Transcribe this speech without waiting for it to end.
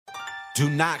Do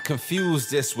not confuse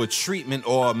this with treatment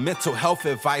or mental health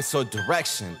advice or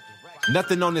direction.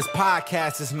 Nothing on this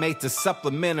podcast is made to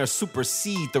supplement or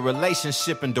supersede the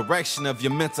relationship and direction of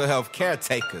your mental health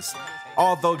caretakers.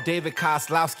 Although David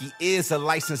Kozlowski is a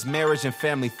licensed marriage and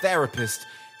family therapist,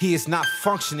 he is not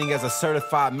functioning as a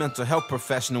certified mental health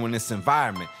professional in this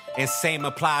environment. And same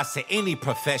applies to any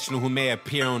professional who may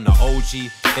appear on the OG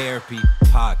Therapy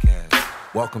podcast.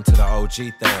 Welcome to the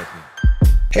OG Therapy.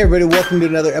 Hey everybody, welcome to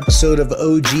another episode of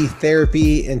OG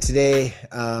Therapy. And today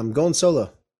I'm going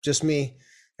solo, just me.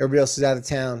 Everybody else is out of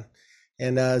town.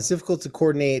 And it's difficult to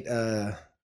coordinate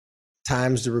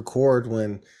times to record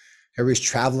when everybody's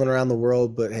traveling around the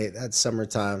world. But hey, that's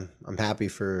summertime. I'm happy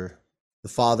for the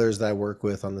fathers that I work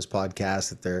with on this podcast,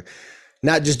 that they're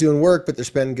not just doing work, but they're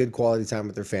spending good quality time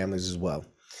with their families as well.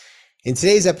 In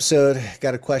today's episode, I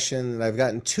got a question, and I've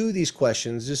gotten two of these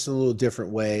questions just a little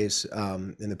different ways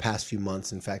in the past few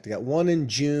months. In fact, I got one in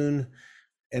June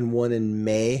and one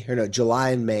in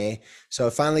July and May. So I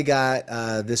finally got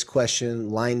this question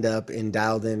lined up and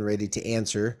dialed in, ready to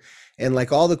answer. And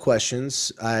like all the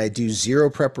questions, I do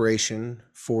zero preparation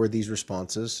for these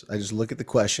responses. I just look at the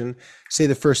question, say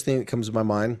the first thing that comes to my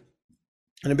mind.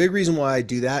 And a big reason why I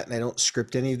do that, and I don't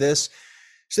script any of this,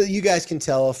 so that you guys can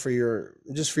tell for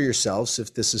yourselves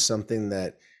if this is something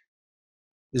that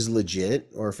is legit,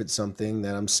 or if it's something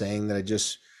that I'm saying that I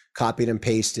just copied and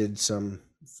pasted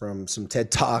from some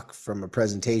TED Talk, from a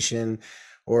presentation,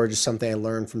 or just something I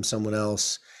learned from someone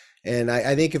else. And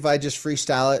I think if I just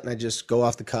freestyle it and I just go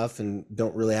off the cuff and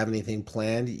don't really have anything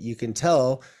planned, you can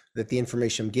tell that the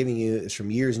information I'm giving you is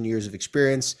from years and years of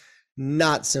experience,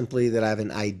 not simply that I have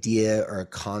an idea or a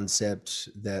concept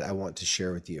that I want to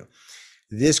share with you.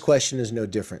 This question is no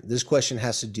different. This question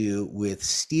has to do with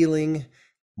stealing,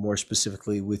 more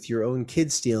specifically with your own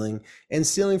kids stealing, and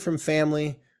stealing from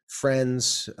family,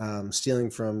 friends, stealing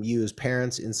from you as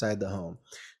parents inside the home.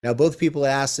 Now, both people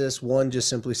asked this. One just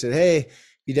simply said, hey,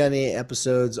 you done any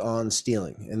episodes on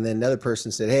stealing? And then another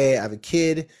person said, hey, I have a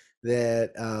kid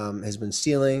that has been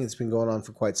stealing. It's been going on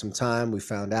for quite some time. We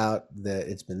found out that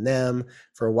it's been them.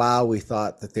 For a while, we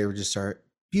thought that they were just our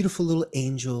beautiful little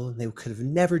angel, and they could have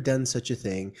never done such a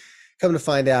thing. Come to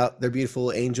find out, their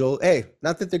beautiful angel, hey,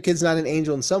 not that their kid's not an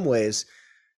angel in some ways,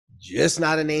 just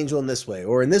not an angel in this way.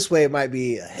 Or in this way, it might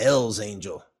be a hell's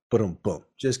angel. Boom, boom.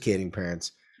 Just kidding,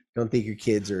 parents. Don't think your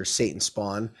kids are Satan's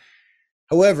spawn.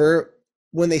 However,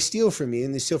 when they steal from you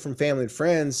and they steal from family and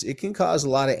friends, it can cause a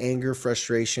lot of anger,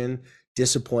 frustration,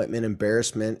 disappointment,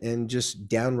 embarrassment, and just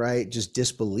downright just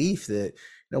disbelief that,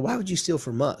 why would you steal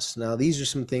from us? Now, these are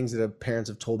some things that parents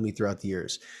have told me throughout the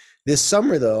years. This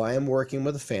summer, though, I am working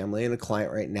with a family and a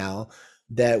client right now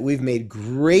that we've made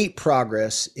great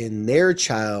progress in their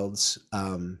child's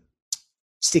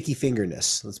sticky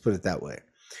fingerness. Let's put it that way.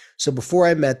 So before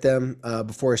I met them,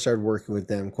 before I started working with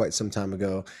them quite some time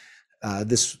ago,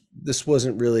 this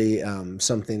wasn't really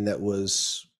something that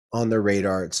was on their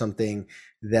radar. It's something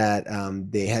that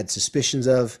they had suspicions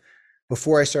of.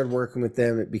 Before I started working with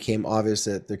them, it became obvious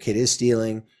that their kid is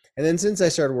stealing. And then since I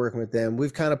started working with them,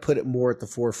 we've kind of put it more at the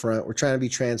forefront. We're trying to be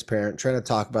transparent, trying to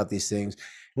talk about these things.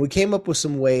 And we came up with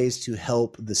some ways to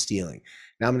help the stealing.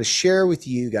 Now I'm going to share with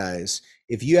you guys,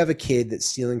 if you have a kid that's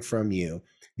stealing from you,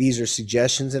 these are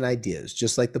suggestions and ideas.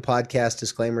 Just like the podcast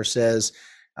disclaimer says,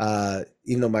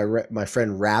 even though my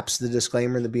friend wraps the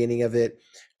disclaimer in the beginning of it,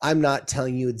 I'm not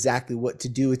telling you exactly what to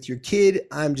do with your kid.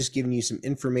 I'm just giving you some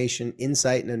information,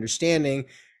 insight, and understanding.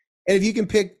 And if you can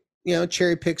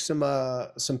cherry pick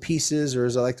some pieces, or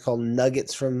as I like to call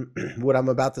nuggets from what I'm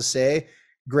about to say,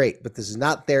 great. But this is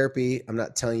not therapy. I'm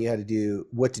not telling you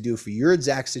what to do for your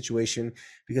exact situation,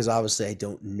 because obviously I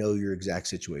don't know your exact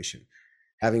situation.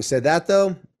 Having said that,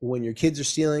 though, when your kids are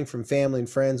stealing from family and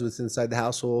friends within inside the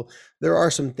household, there are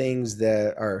some things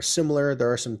that are similar.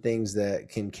 There are some things that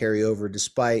can carry over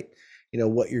despite,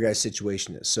 what your guys'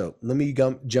 situation is. So let me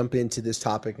jump into this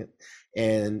topic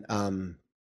and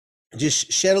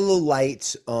just shed a little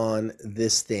light on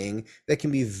this thing that can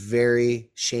be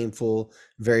very shameful,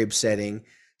 very upsetting.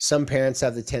 Some parents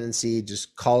have the tendency to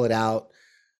just call it out,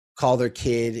 call their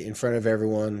kid in front of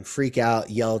everyone, freak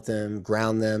out, yell at them,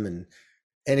 ground them,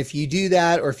 and if you do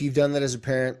that, or if you've done that as a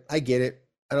parent, I get it.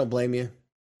 I don't blame you.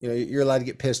 You're allowed to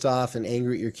get pissed off and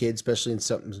angry at your kid, especially in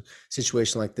some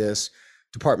situation like this.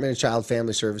 Department of Child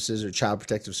Family Services or Child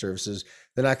Protective Services,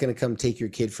 they're not going to come take your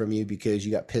kid from you because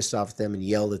you got pissed off at them and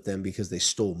yelled at them because they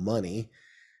stole money.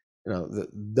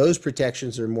 Those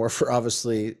protections are more for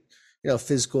obviously,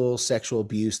 physical, sexual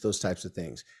abuse, those types of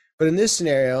things. But in this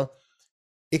scenario,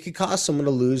 it could cause someone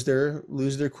to lose their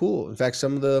cool. In fact,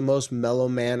 some of the most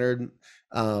mellow-mannered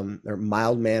or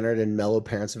mild-mannered and mellow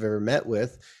parents I've ever met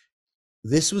with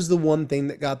This was the one thing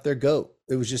that got their goat.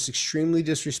 It was just extremely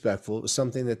disrespectful. It was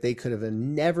something that they could have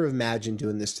never imagined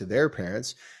doing this to their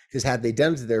parents, because had they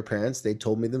done it to their parents, they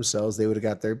told me themselves they would have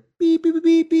got their beep, beep, beep,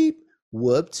 beep, beep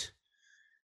whooped.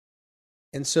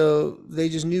 And so they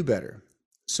just knew better.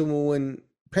 So when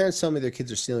parents tell me their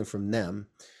kids are stealing from them,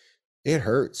 it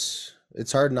hurts.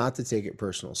 It's hard not to take it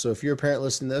personal. So if you're a parent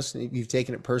listening to this and you've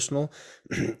taken it personal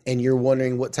and you're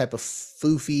wondering what type of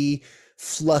foofy,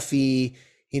 fluffy,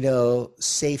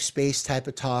 safe space type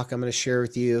of talk I'm going to share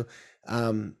with you,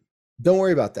 don't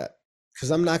worry about that, because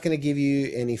I'm not going to give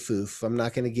you any foof. I'm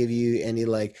not going to give you any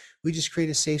we just create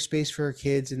a safe space for our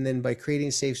kids, and then by creating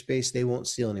a safe space, they won't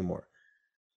steal anymore.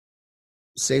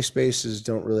 Safe spaces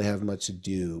don't really have much to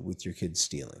do with your kids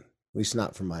stealing, at least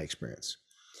not from my experience.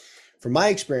 From my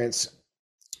experience,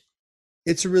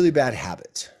 it's a really bad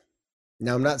habit.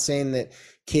 Now, I'm not saying that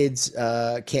kids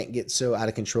can't get so out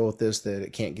of control with this that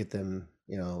it can't get them,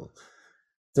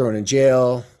 thrown in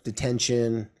jail,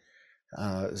 detention,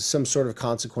 some sort of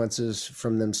consequences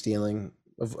from them stealing.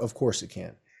 Of course it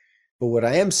can. But what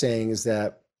I am saying is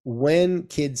that when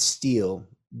kids steal,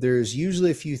 there's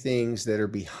usually a few things that are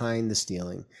behind the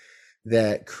stealing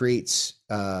that creates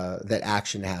that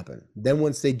action to happen. Then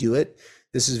once they do it,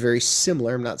 this is very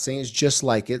similar. I'm not saying it's just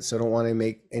like it, so I don't want to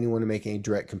make anyone to make any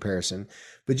direct comparison.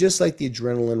 But just like the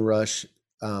adrenaline rush,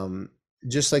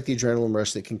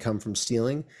 that can come from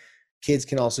stealing, kids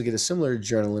can also get a similar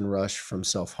adrenaline rush from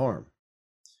self-harm.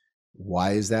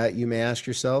 Why is that, you may ask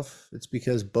yourself? It's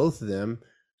because both of them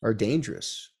are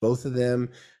dangerous. Both of them,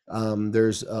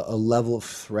 there's a level of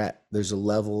threat. There's a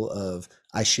level of,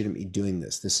 I shouldn't be doing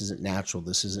this. This isn't natural.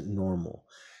 This isn't normal.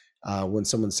 When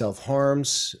someone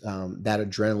self-harms, that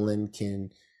adrenaline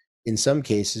can, in some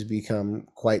cases, become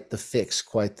quite the fix,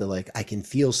 quite the I can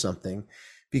feel something,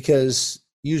 because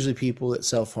usually people that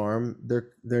self-harm,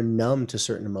 they're numb to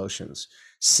certain emotions.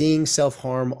 Seeing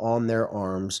self-harm on their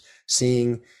arms,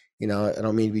 seeing, I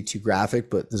don't mean to be too graphic,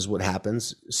 but this is what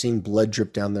happens, seeing blood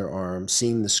drip down their arm,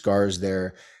 seeing the scars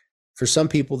there. For some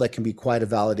people, that can be quite a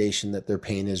validation that their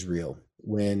pain is real,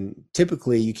 when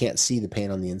typically you can't see the pain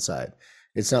on the inside.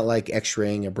 It's not like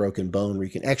x-raying a broken bone where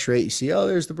you can x-ray it, you see, oh,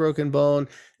 there's the broken bone.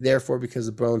 Therefore, because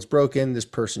the bone's broken, this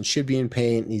person should be in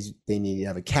pain. They need to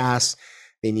have a cast.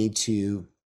 They need to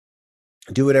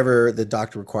do whatever the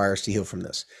doctor requires to heal from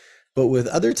this. But with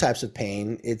other types of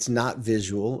pain, it's not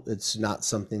visual. It's not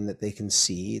something that they can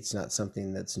see. It's not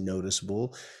something that's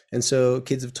noticeable. And so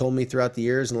kids have told me throughout the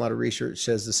years, and a lot of research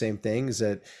says the same thing, is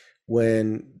that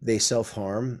when they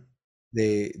self-harm,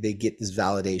 they get this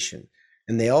validation.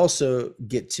 And they also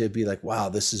get to be like, wow,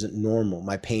 this isn't normal.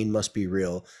 My pain must be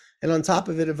real. And on top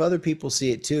of it, if other people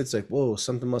see it too, it's like, whoa,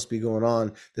 something must be going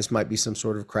on. This might be some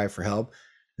sort of cry for help.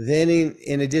 Then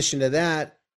in addition to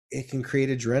that, it can create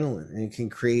adrenaline, and it can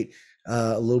create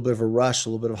a little bit of a rush, a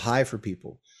little bit of high for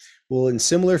people. Well, in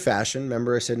similar fashion,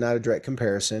 remember I said not a direct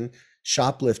comparison,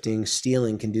 shoplifting,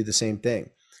 stealing can do the same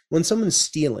thing. When someone's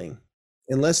stealing,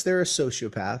 unless they're a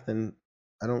sociopath, and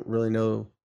I don't really know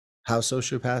how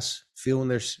sociopaths feel when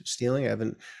they're stealing. I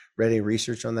haven't read any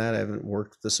research on that. I haven't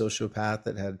worked with a sociopath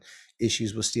that had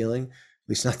issues with stealing, at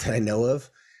least not that I know of.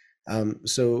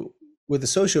 So with a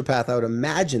sociopath, I would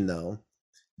imagine, though,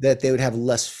 that they would have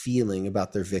less feeling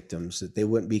about their victims, that they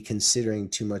wouldn't be considering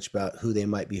too much about who they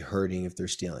might be hurting if they're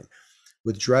stealing.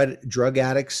 With drug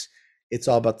addicts, it's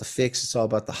all about the fix. It's all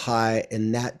about the high,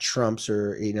 and that trumps,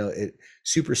 or, it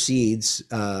supersedes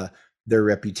their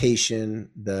reputation,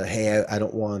 hey, I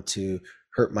don't want to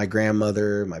hurt my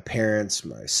grandmother, my parents,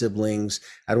 my siblings.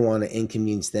 I don't want to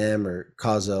inconvenience them or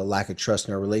cause a lack of trust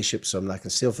in our relationship, so I'm not going to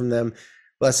steal from them.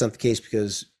 But that's not the case,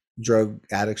 because drug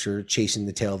addicts are chasing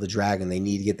the tail of the dragon. They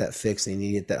need to get that fix. They need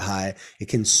to get that high. It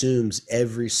consumes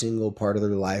every single part of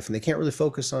their life, and they can't really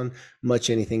focus on much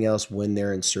anything else when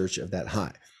they're in search of that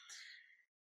high.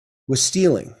 With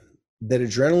stealing, that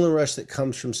adrenaline rush that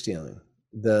comes from stealing,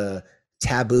 the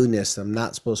taboo-ness, I'm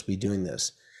not supposed to be doing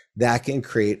this, that can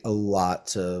create a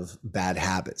lot of bad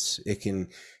habits. It can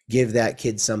give that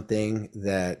kid something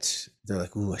that they're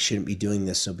like, ooh, I shouldn't be doing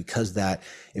this. So because that,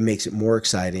 it makes it more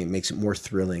exciting, it makes it more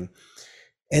thrilling.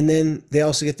 And then they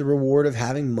also get the reward of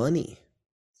having money.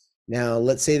 Now,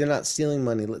 let's say they're not stealing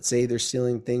money. Let's say they're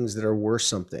stealing things that are worth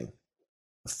something.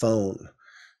 A phone,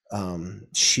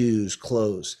 shoes,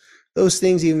 clothes. Those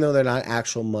things, even though they're not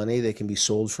actual money, they can be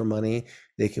sold for money.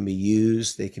 They can be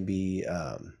used. They can be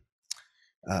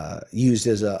used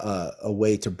as a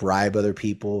way to bribe other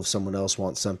people. If someone else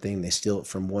wants something, they steal it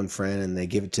from one friend and they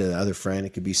give it to the other friend.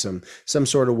 It could be some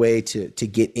sort of way to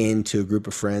get into a group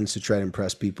of friends to try to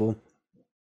impress people.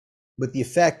 But the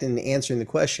effect in answering the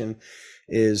question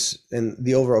and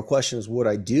the overall question is, what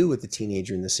I do with the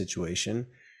teenager in this situation?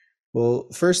 Well,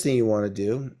 first thing you want to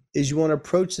do is you want to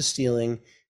approach the stealing,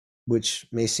 which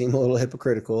may seem a little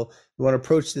hypocritical. You want to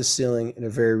approach the stealing in a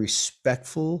very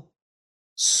respectful,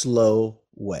 slow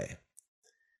way.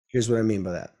 Here's what I mean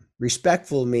by that.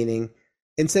 Respectful meaning,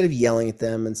 instead of yelling at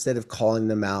them, instead of calling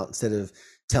them out, instead of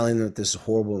telling them that this is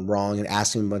horrible and wrong and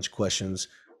asking them a bunch of questions,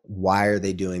 why are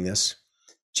they doing this?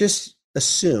 Just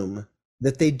assume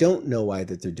that they don't know why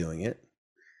that they're doing it.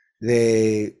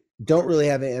 They don't really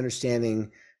have any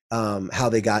understanding how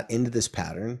they got into this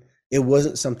pattern. It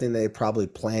wasn't something they probably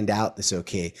planned out. This,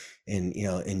 okay,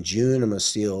 in June I'm gonna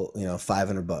steal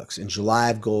 $500. In July I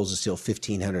have goals to steal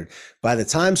 $1,500. By the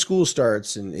time school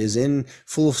starts and is in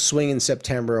full swing in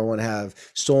September, I want to have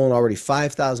stolen already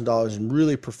 $5,000 and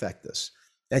really perfect this.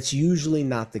 That's usually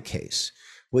not the case.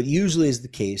 What usually is the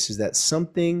case is that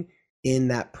something in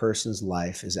that person's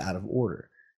life is out of order.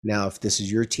 Now, if this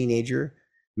is your teenager,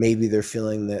 maybe they're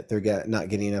feeling that they're not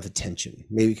getting enough attention.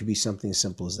 Maybe it could be something as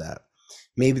simple as that.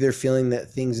 Maybe they're feeling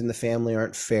that things in the family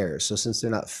aren't fair. So since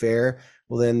they're not fair,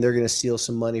 well, then they're going to steal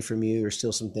some money from you or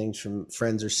steal some things from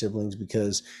friends or siblings,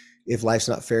 because if life's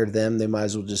not fair to them, they might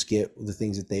as well just get the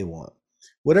things that they want.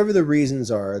 Whatever the reasons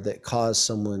are that cause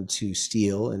someone to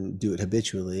steal and do it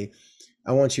habitually,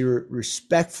 I want you to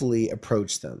respectfully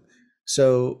approach them.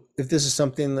 So if this is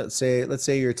something, let's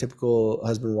say you're a typical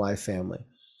husband-wife family,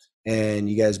 and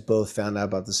you guys both found out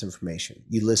about this information.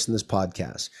 You listen to this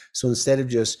podcast. So instead of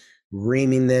just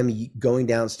reaming them, going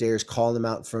downstairs, calling them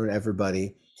out in front of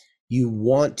everybody, you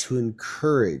want to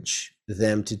encourage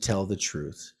them to tell the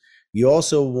truth. You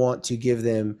also want to give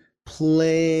them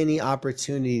plenty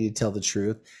opportunity to tell the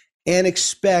truth and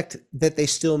expect that they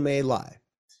still may lie.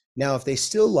 Now, if they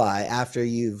still lie after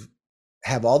you've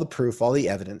have all the proof, all the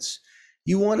evidence,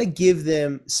 you want to give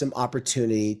them some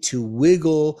opportunity to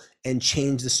wiggle and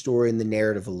change the story and the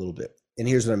narrative a little bit. And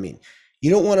here's what I mean.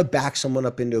 You don't want to back someone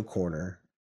up into a corner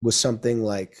with something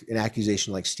like an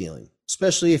accusation like stealing,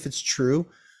 especially if it's true.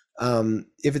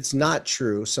 If it's not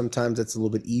true, sometimes that's a little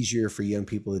bit easier for young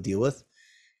people to deal with.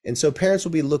 And so parents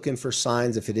will be looking for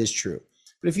signs if it is true.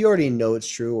 But if you already know it's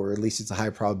true, or at least it's a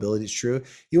high probability it's true,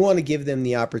 you want to give them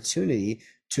the opportunity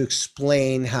to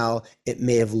explain how it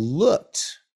may have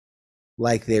looked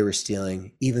like they were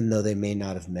stealing, even though they may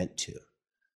not have meant to.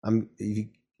 If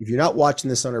you're not watching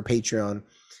this on our Patreon,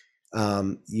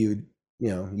 you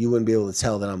wouldn't be able to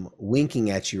tell that I'm winking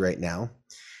at you right now,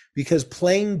 because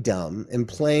playing dumb and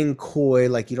playing coy,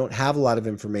 like you don't have a lot of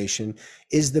information,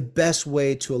 is the best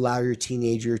way to allow your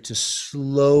teenager to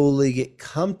slowly get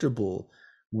comfortable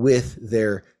with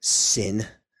their sin,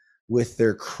 with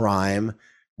their crime,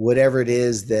 whatever it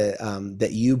is that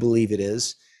you believe it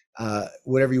is,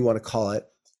 whatever you want to call it.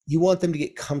 You want them to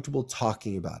get comfortable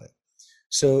talking about it.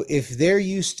 So if they're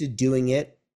used to doing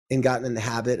it and gotten in the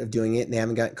habit of doing it and they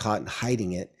haven't gotten caught and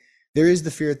hiding it, there is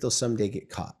the fear that they'll someday get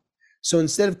caught. So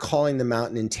instead of calling them out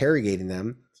and interrogating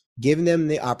them, giving them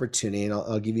the opportunity, and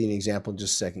I'll give you an example in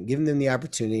just a second, giving them the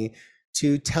opportunity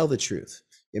to tell the truth.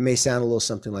 It may sound a little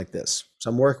something like this. So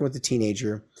I'm working with the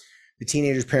teenager. The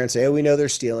teenager's parents say, oh, we know they're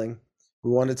stealing.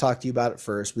 We wanted to talk to you about it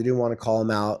first. We didn't want to call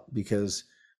them out because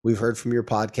we've heard from your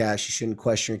podcast, you shouldn't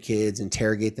question your kids,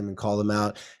 interrogate them and call them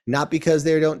out. Not because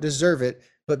they don't deserve it,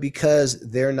 but because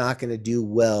they're not going to do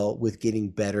well with getting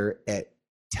better at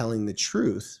telling the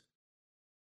truth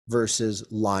versus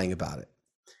lying about it.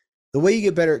 The way you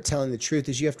get better at telling the truth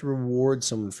is you have to reward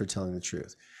someone for telling the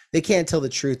truth. They can't tell the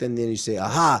truth and then you say,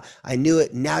 aha, I knew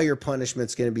it. Now your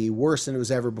punishment's going to be worse than it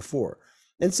was ever before.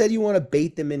 Instead, you want to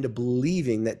bait them into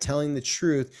believing that telling the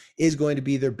truth is going to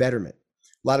be their betterment.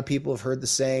 A lot of people have heard the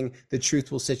saying, the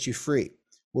truth will set you free.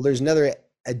 Well, there's another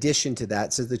addition to that.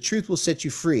 It says the truth will set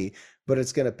you free, but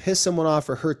it's going to piss someone off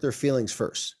or hurt their feelings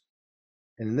first.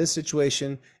 And in this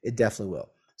situation, it definitely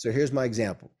will. So here's my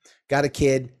example. Got a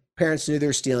kid, parents knew they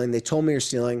were stealing. They told me they're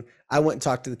stealing. I went and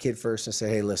talked to the kid first and said,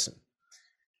 hey, listen,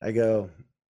 I got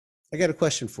a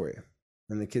question for you.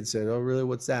 And the kid said, oh, really?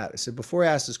 What's that? I said, before I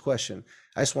ask this question,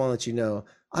 I just want to let you know,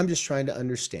 I'm just trying to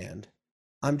understand.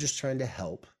 I'm just trying to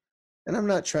help. And I'm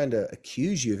not trying to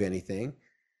accuse you of anything.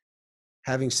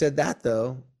 Having said that,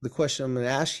 though, the question I'm going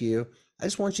to ask you, I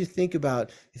just want you to think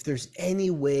about if there's any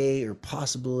way or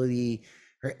possibility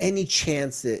or any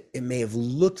chance that it may have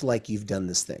looked like you've done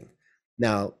this thing.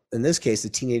 Now, in this case, the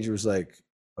teenager was like,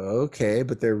 okay,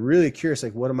 but they're really curious,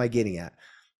 like, what am I getting at?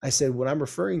 I said, what I'm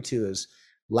referring to is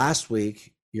last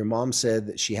week, your mom said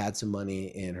that she had some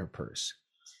money in her purse.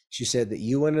 She said that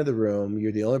you went into the room,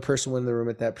 you're the only person who went in the room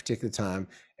at that particular time,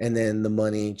 and then the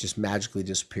money just magically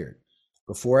disappeared.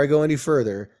 Before I go any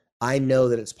further, I know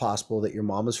that it's possible that your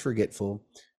mom is forgetful.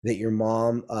 that your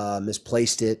mom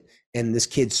misplaced it, and this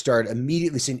kid started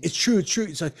immediately saying, it's true, it's true.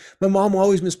 It's like, my mom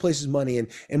always misplaces money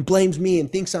and blames me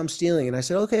and thinks I'm stealing. And I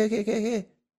said, okay.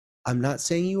 I'm not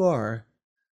saying you are.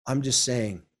 I'm just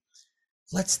saying,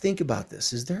 let's think about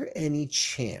this. Is there any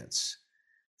chance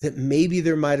that maybe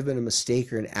there might have been a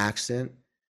mistake or an accident,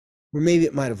 or maybe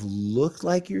it might have looked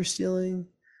like you're stealing,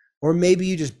 or maybe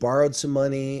you just borrowed some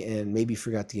money and maybe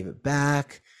forgot to give it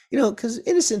back? Because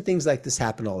innocent things like this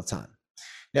happen all the time.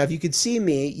 Now, if you could see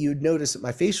me, you'd notice that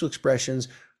my facial expressions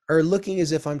are looking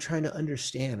as if I'm trying to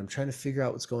understand. I'm trying to figure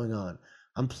out what's going on.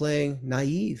 I'm playing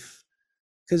naive,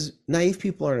 because naive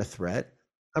people aren't a threat.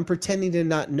 I'm pretending to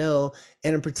not know,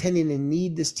 and I'm pretending to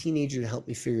need this teenager to help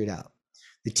me figure it out.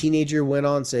 The teenager went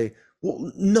on to say,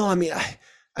 well, no, I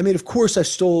mean, of course I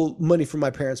stole money from my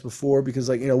parents before, because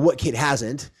what kid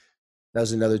hasn't? That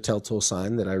was another telltale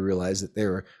sign that I realized that they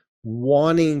were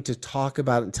wanting to talk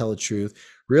about it and tell the truth,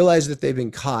 realize that they've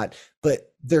been caught,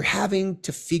 but they're having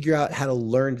to figure out how to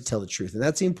learn to tell the truth. And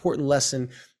that's the important lesson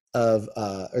or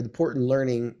the important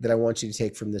learning that I want you to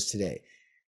take from this today.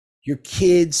 Your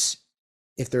kids,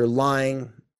 if they're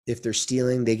lying, if they're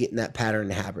stealing, they get in that pattern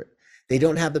and habit. They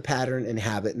don't have the pattern and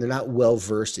habit, and they're not well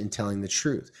versed in telling the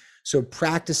truth. So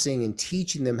practicing and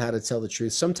teaching them how to tell the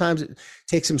truth, sometimes it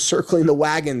takes them circling the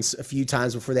wagons a few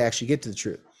times before they actually get to the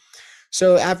truth.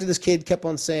 So after this kid kept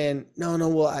on saying, no,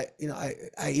 well, I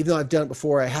even though I've done it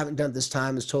before, I haven't done it this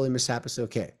time. It's totally mishap. It's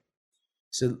okay.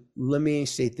 So let me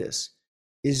state this.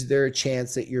 Is there a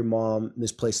chance that your mom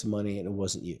misplaced the money and it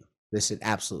wasn't you? They said,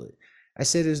 absolutely. I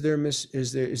said, is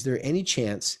there any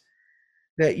chance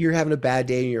that you're having a bad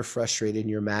day and you're frustrated and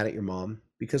you're mad at your mom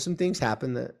because some things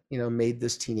happened that, made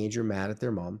this teenager mad at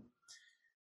their mom?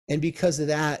 And because of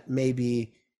that,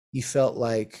 maybe you felt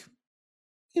like,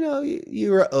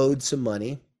 you were owed some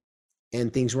money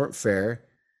and things weren't fair,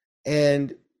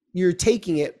 and you're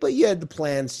taking it, but you had the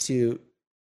plans to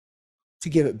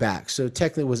give it back. So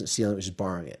technically it wasn't stealing, it was just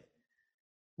borrowing it.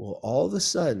 Well, all of a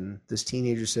sudden, this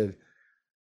teenager said,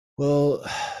 well,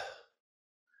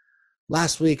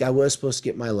 last week I was supposed to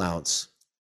get my allowance,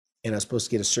 and I was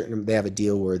supposed to get they have a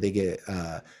deal where they get,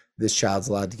 this child's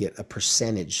allowed to get a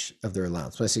percentage of their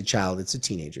allowance. When I say child, it's a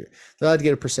teenager. They're allowed to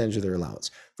get a percentage of their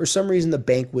allowance. For some reason, the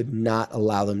bank would not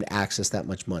allow them to access that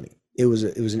much money. It was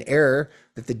an error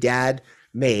that the dad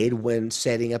made when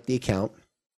setting up the account.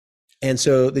 And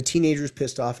so the teenager was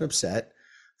pissed off and upset,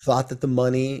 thought that the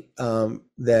money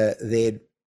that they had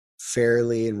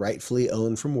fairly and rightfully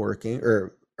earned from working,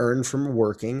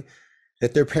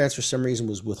 that their parents for some reason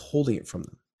was withholding it from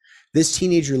them. This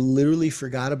teenager literally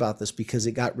forgot about this because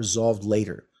it got resolved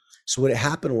later. So what had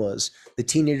happened was the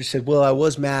teenager said, well, I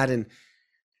was mad, and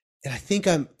I think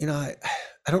I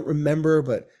don't remember,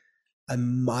 but I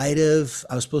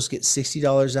was supposed to get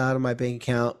 $60 out of my bank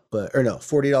account,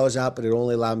 $40 out, but it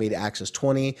only allowed me to access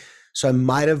 20. So I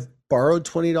might have borrowed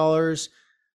 $20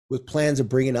 with plans of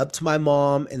bringing it up to my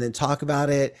mom and then talk about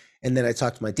it. And then I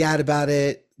talked to my dad about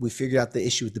it. We figured out the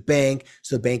issue with the bank.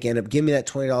 So the bank ended up giving me that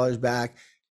 $20 back.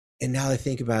 And now I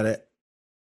think about it,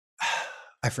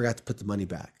 I forgot to put the money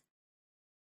back.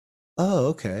 Oh,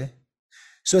 okay.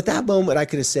 So at that moment, I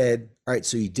could have said, all right,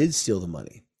 so you did steal the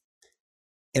money.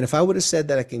 And if I would have said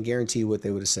that, I can guarantee what they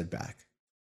would have said back.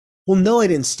 Well, no, I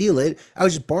didn't steal it. I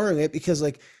was just borrowing it because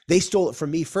they stole it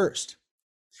from me first.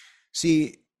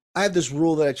 See, I have this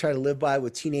rule that I try to live by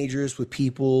with teenagers, with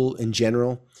people in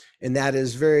general. And that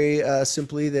is very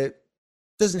simply that it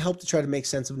doesn't help to try to make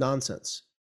sense of nonsense.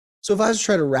 So if I was to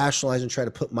try to rationalize and try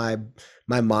to put my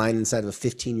mind inside of a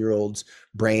 15-year-old's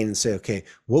brain and say, okay,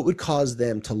 what would cause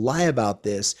them to lie about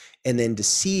this and then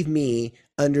deceive me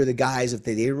under the guise of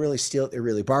they didn't really steal it, they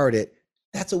really borrowed it?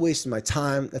 That's a waste of my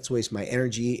time. That's a waste of my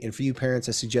energy. And for you parents,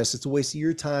 I suggest it's a waste of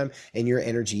your time and your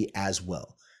energy as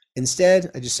well.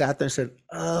 Instead, I just sat there and said,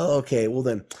 oh, okay, well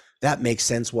then that makes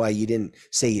sense why you didn't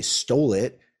say you stole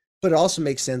it, but it also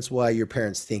makes sense why your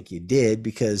parents think you did,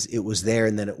 because it was there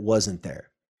and then it wasn't there.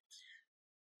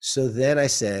 So then I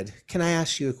said, can I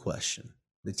ask you a question?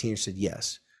 The teenager said,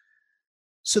 yes.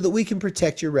 So that we can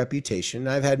protect your reputation.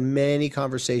 I've had many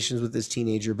conversations with this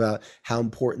teenager about how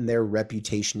important their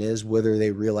reputation is, whether they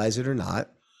realize it or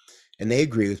not. And they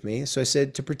agree with me. So I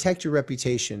said, to protect your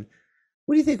reputation,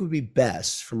 what do you think would be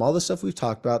best from all the stuff we've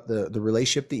talked about, the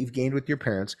relationship that you've gained with your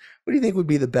parents? What do you think would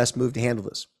be the best move to handle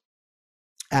this?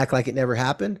 Act like it never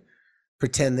happened?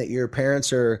 Pretend that your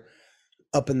parents are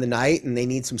up in the night and they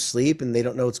need some sleep and they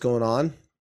don't know what's going on?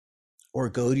 Or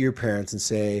go to your parents and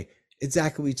say,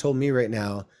 exactly what you told me right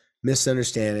now,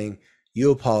 misunderstanding,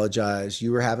 you apologize,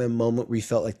 you were having a moment where you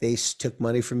felt like they took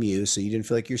money from you, so you didn't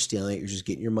feel like you're stealing it, you're just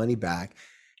getting your money back.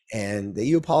 and that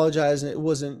you apologize, and it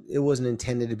wasn't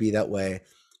intended to be that way.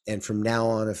 And from now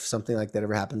on, if something like that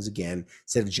ever happens again,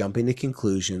 instead of jumping to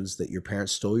conclusions that your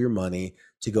parents stole your money,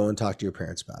 to go and talk to your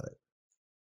parents about it.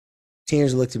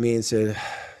 Teenager looked at me and said,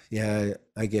 yeah,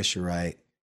 I guess you're right.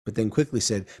 But then quickly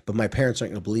said, but my parents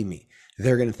aren't going to believe me.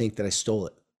 They're going to think that I stole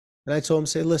it. And I told him,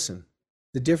 say, listen,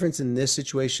 the difference in this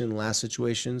situation and last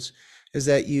situations is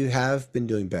that you have been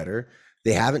doing better.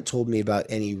 They haven't told me about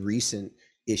any recent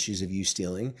issues of you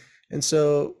stealing. And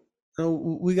so,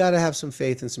 we got to have some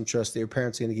faith and some trust that your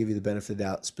parents are going to give you the benefit of the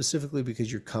doubt, specifically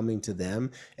because you're coming to them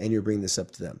and you're bringing this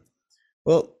up to them.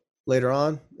 Well, later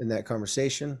on in that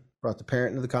conversation, brought the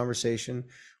parent into the conversation.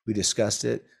 We discussed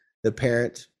it. The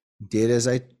parent did as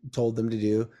I told them to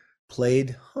do,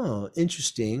 played,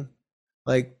 interesting,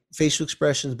 like facial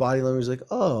expressions, body language, like,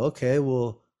 oh, okay,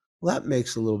 well, that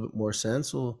makes a little bit more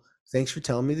sense. Well, thanks for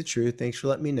telling me the truth. Thanks for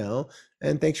letting me know.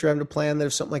 And thanks for having a plan that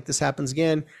if something like this happens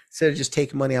again, instead of just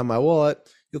taking money out of my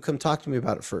wallet, you'll come talk to me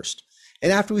about it first.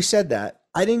 And after we said that,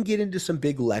 I didn't get into some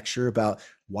big lecture about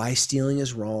why stealing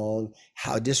is wrong,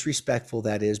 how disrespectful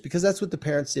that is, because that's what the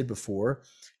parents did before.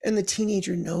 And the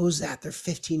teenager knows that. They're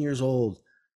 15 years old.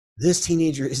 This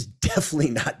teenager is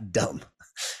definitely not dumb.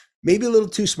 Maybe a little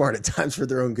too smart at times for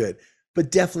their own good,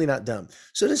 but definitely not dumb.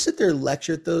 So to sit there and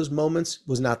lecture at those moments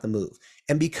was not the move.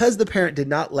 And because the parent did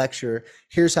not lecture,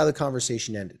 here's how the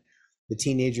conversation ended. The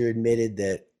teenager admitted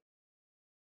that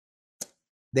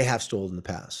they have stolen in the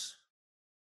past,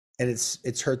 and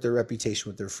it's hurt their reputation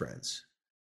with their friends.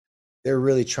 They're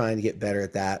really trying to get better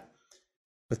at that.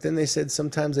 But then they said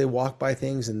sometimes they walk by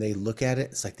things and they look at it.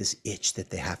 It's like this itch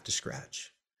that they have to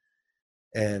scratch.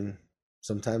 And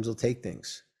sometimes they'll take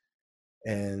things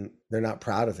and they're not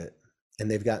proud of it. And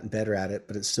they've gotten better at it,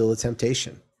 but it's still a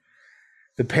temptation.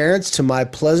 The parents, to my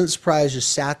pleasant surprise,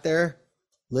 just sat there,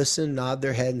 listened, nodded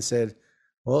their head and said,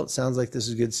 well, it sounds like this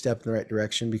is a good step in the right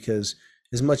direction, because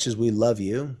as much as we love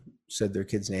you, said their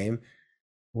kid's name,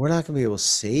 we're not going to be able to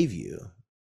save you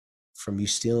from you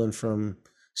stealing from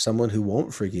someone who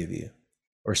won't forgive you,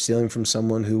 or stealing from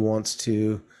someone who wants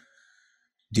to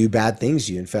do bad things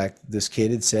to you. In fact, this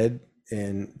kid had said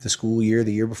in the school year,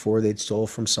 the year before, they'd stole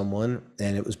from someone,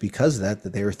 and it was because of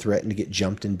that they were threatened to get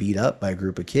jumped and beat up by a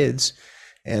group of kids.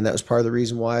 And that was part of the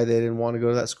reason why they didn't want to go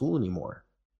to that school anymore.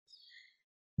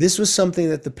 This was something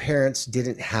that the parents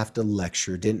didn't have to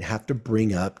lecture, didn't have to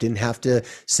bring up, didn't have to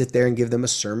sit there and give them a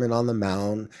sermon on the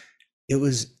mount. It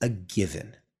was a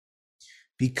given.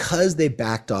 Because they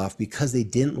backed off, because they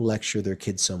didn't lecture their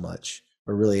kid so much,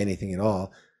 or really anything at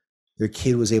all, their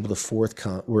kid was able to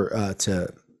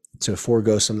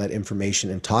forego some of that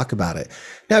information and talk about it.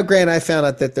 Now, granted, I found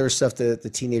out that there was stuff that the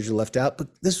teenager left out, but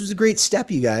this was a great step,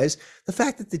 you guys. The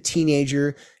fact that the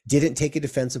teenager didn't take a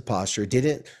defensive posture,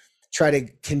 didn't try to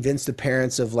convince the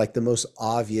parents of like the most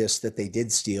obvious that they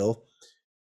did steal.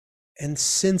 And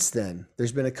since then,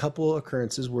 there's been a couple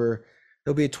occurrences where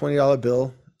there'll be a $20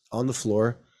 bill on the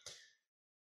floor.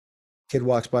 Kid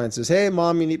walks by and says, hey,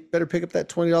 mom, you better pick up that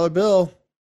 $20 bill.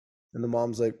 And the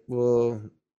mom's like, well,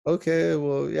 okay,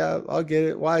 well, yeah, I'll get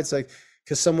it. Why? It's like,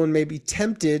 because someone may be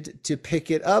tempted to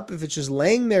pick it up if it's just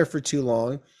laying there for too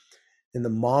long. And the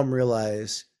mom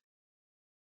realized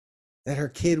that her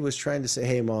kid was trying to say,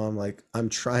 hey, mom, like, I'm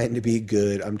trying to be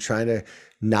good. I'm trying to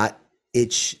not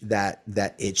itch that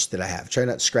itch that I have. Try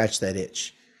not to scratch that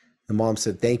itch. The mom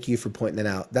said, thank you for pointing that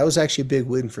out. That was actually a big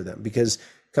win for them, because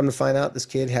come to find out, this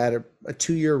kid had a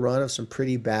 2-year run of some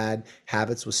pretty bad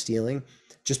habits with stealing.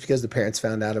 Just because the parents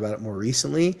found out about it more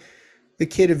recently, the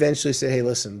kid eventually said, hey,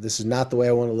 listen, this is not the way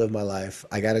I want to live my life.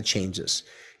 I got to change this.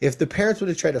 If the parents would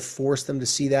have tried to force them to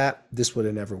see that, this would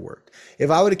have never worked. If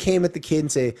I would have came at the kid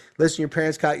and say, listen, your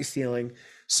parents caught you stealing,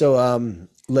 so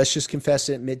let's just confess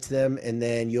it, admit to them, and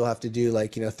then you'll have to do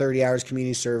 30 hours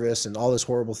community service and all those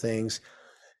horrible things.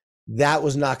 That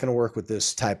was not going to work with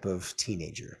this type of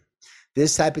teenager.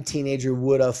 This type of teenager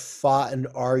would have fought and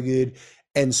argued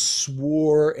and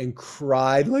swore and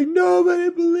cried like, nobody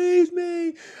believes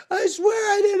me. I swear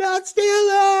I did not steal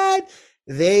it.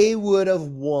 They would have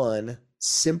won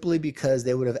simply because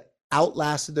they would have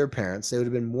outlasted their parents. They would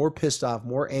have been more pissed off,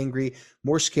 more angry,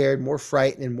 more scared, more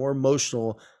frightened, and more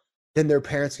emotional than their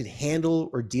parents could handle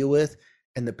or deal with.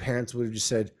 And the parents would have just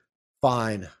said,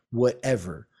 fine,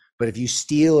 whatever. But if you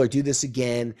steal or do this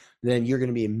again, then you're going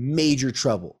to be in major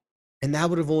trouble. And that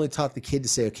would have only taught the kid to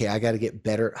say, okay, I got to get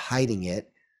better at hiding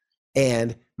it.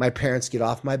 And my parents get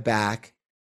off my back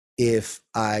if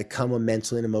I come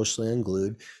mentally and emotionally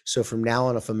unglued. So from now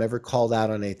on, if I'm ever called out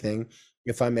on anything,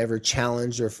 if I'm ever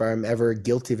challenged, or if I'm ever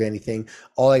guilty of anything,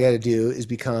 all I got to do is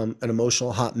become an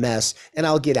emotional hot mess and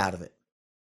I'll get out of it.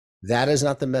 That is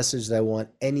not the message that I want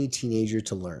any teenager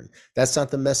to learn. That's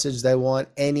not the message that I want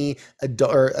any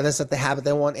adult, or that's not the habit that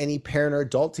I want any parent or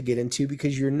adult to get into,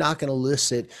 because you're not going to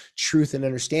elicit truth and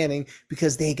understanding,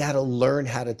 because they got to learn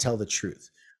how to tell the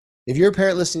truth. If you're a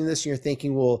parent listening to this and you're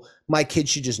thinking, well, my kids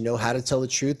should just know how to tell the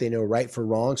truth, they know right from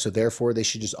wrong, so therefore they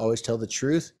should just always tell the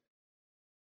truth.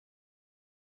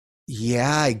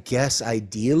 Yeah, I guess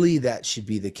ideally that should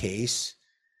be the case.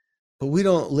 But we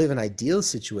don't live in ideal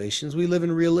situations. We live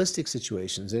in realistic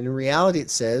situations. And in reality,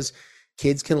 it says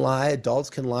kids can lie,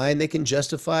 adults can lie, and they can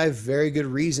justify very good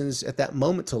reasons at that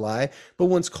moment to lie. But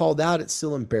once called out, it's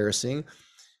still embarrassing.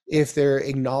 If they're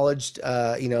acknowledged,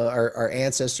 our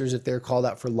ancestors, if they're called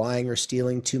out for lying or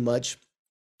stealing too much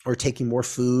or taking more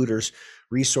food or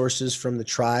resources from the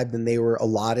tribe than they were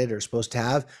allotted or supposed to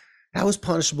have, that was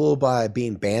punishable by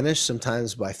being banished,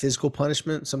 sometimes by physical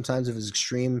punishment, sometimes if it's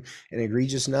extreme and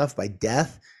egregious enough, by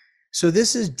death. So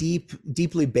this is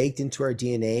deeply baked into our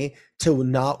DNA to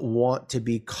not want to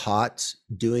be caught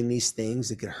doing these things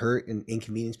that could hurt and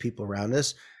inconvenience people around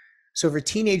us. So for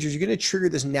teenagers, you're going to trigger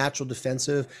this natural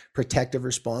defensive, protective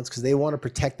response because they want to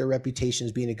protect their reputation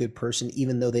as being a good person,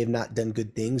 even though they've not done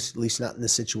good things, at least not in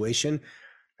this situation.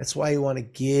 That's why you want to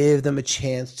give them a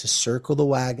chance to circle the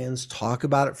wagons, talk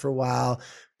about it for a while,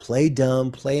 play dumb,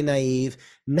 play naive,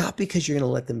 not because you're going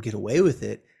to let them get away with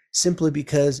it, simply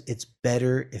because it's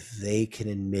better if they can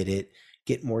admit it,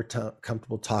 get more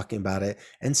comfortable talking about it,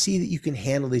 and see that you can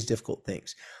handle these difficult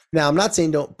things. Now, I'm not saying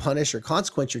don't punish or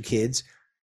consequence your kids,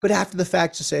 but after the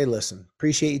fact, just say, listen,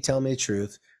 appreciate you telling me the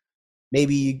truth.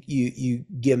 Maybe you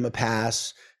give them a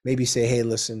pass. Maybe say, hey,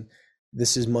 listen,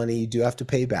 this is money you do have to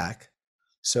pay back.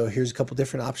 So here's a couple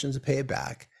different options to pay it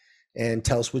back, and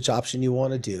tell us which option you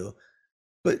want to do.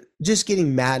 But just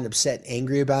getting mad and upset and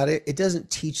angry about it, it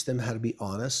doesn't teach them how to be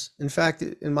honest. In fact,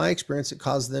 in my experience, it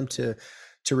causes them to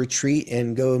retreat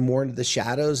and go more into the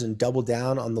shadows and double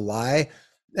down on the lie.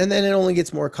 And then it only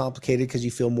gets more complicated because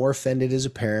you feel more offended as a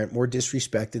parent, more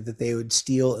disrespected that they would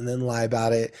steal and then lie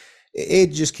about it. It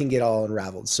just can get all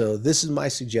unraveled. So this is my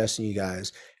suggestion, you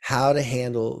guys, how to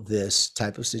handle this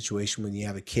type of situation when you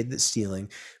have a kid that's stealing,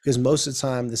 because most of the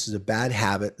time this is a bad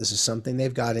habit. This is something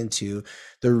they've got into.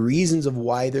 The reasons of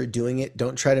why they're doing it,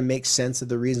 don't try to make sense of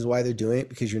the reasons why they're doing it,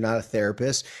 because you're not a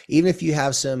therapist. Even if you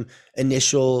have some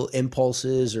initial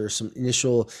impulses or some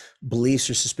initial beliefs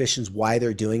or suspicions why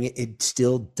they're doing it, it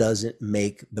still doesn't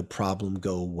make the problem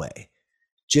go away.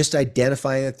 Just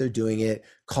identifying that they're doing it,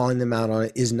 calling them out on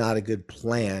it is not a good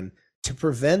plan to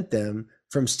prevent them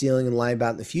from stealing and lying about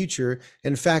it in the future.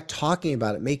 In fact, talking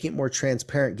about it, making it more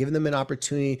transparent, giving them an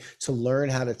opportunity to learn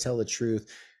how to tell the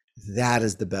truth, that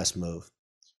is the best move.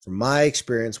 From my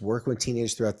experience, working with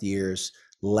teenagers throughout the years,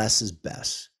 less is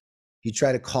best. You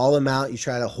try to call them out, you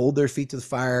try to hold their feet to the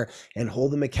fire and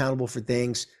hold them accountable for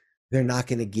things, they're not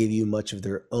going to give you much of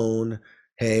their own,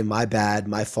 hey, my bad,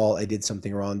 my fault, I did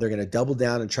something wrong. They're going to double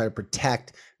down and try to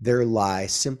protect their lie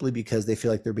simply because they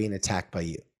feel like they're being attacked by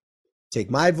you. Take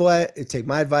my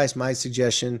advice, my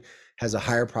suggestion has a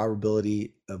higher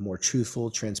probability of more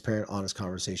truthful, transparent, honest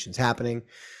conversations happening.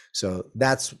 So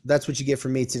that's what you get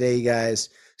from me today, you guys.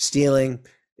 Stealing,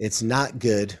 it's not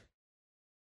good.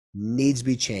 Needs to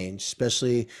be changed,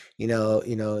 especially,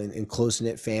 in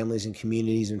close-knit families and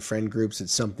communities and friend groups.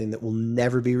 It's something that will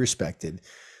never be respected.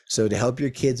 So to help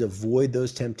your kids avoid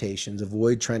those temptations,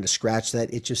 avoid trying to scratch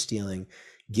that itch of stealing,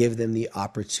 give them the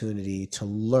opportunity to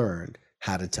learn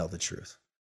how to tell the truth.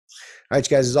 All right,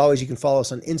 you guys, as always, you can follow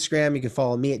us on Instagram. You can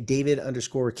follow me at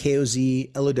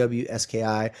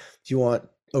David_KOZLOWSKI. If you want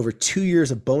over 2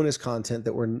 years of bonus content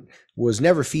that was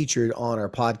never featured on our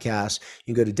podcast,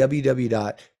 you can go to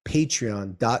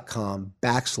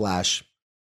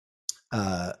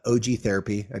www.patreon.com/OG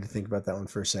Therapy. I had to think about that one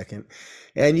for a second.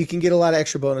 And you can get a lot of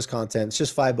extra bonus content. It's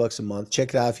just $5 a month. Check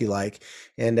it out if you like.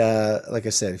 And like I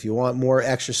said, if you want more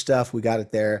extra stuff, we got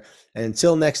it there. And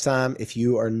until next time, if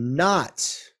you are not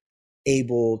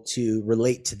able to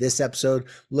relate to this episode,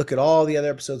 look at all the other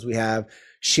episodes we have.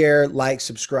 Share, like,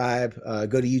 subscribe,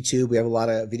 go to YouTube. We have a lot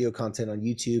of video content on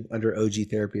YouTube under OG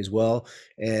Therapy as well.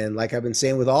 And like I've been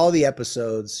saying with all the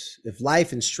episodes, if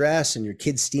life and stress and your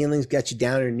kids' stealings got you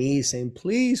down on your knees saying,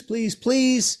 please, please,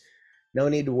 please, no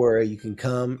need to worry. You can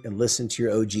come and listen to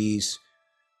your OGs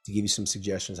to give you some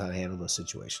suggestions how to handle those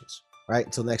situations. All right,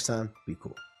 until next time, be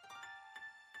cool.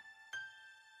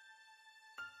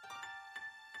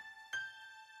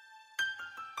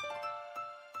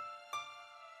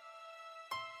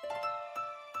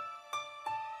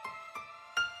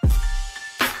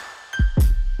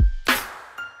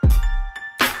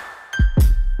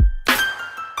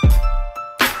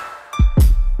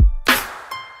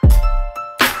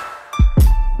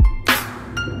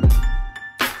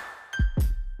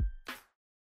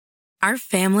 Our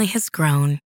family has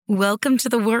grown. Welcome to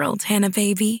the world, Hannah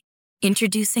baby.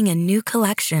 Introducing a new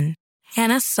collection,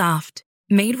 Hannah Soft,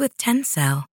 made with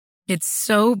Tencel. It's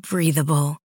so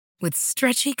breathable, with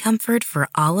stretchy comfort for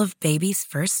all of baby's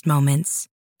first moments.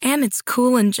 And it's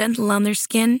cool and gentle on their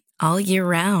skin all year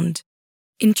round.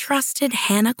 Entrusted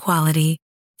Hannah quality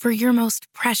for your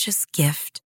most precious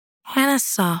gift. Hannah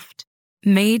Soft,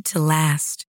 made to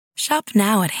last. Shop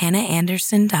now at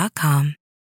hannahanderson.com.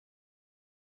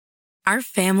 Our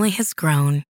family has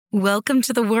grown. Welcome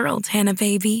to the world, Hannah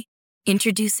baby.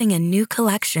 Introducing a new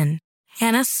collection,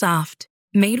 Hannah Soft,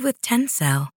 made with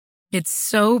Tencel. It's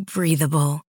so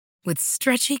breathable, with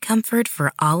stretchy comfort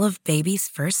for all of baby's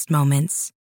first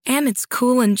moments. And it's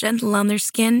cool and gentle on their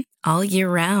skin all year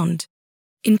round.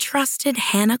 Entrusted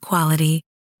Hannah quality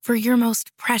for your most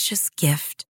precious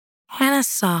gift. Hannah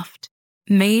Soft,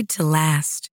 made to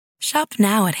last. Shop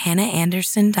now at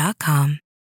hannahanderson.com.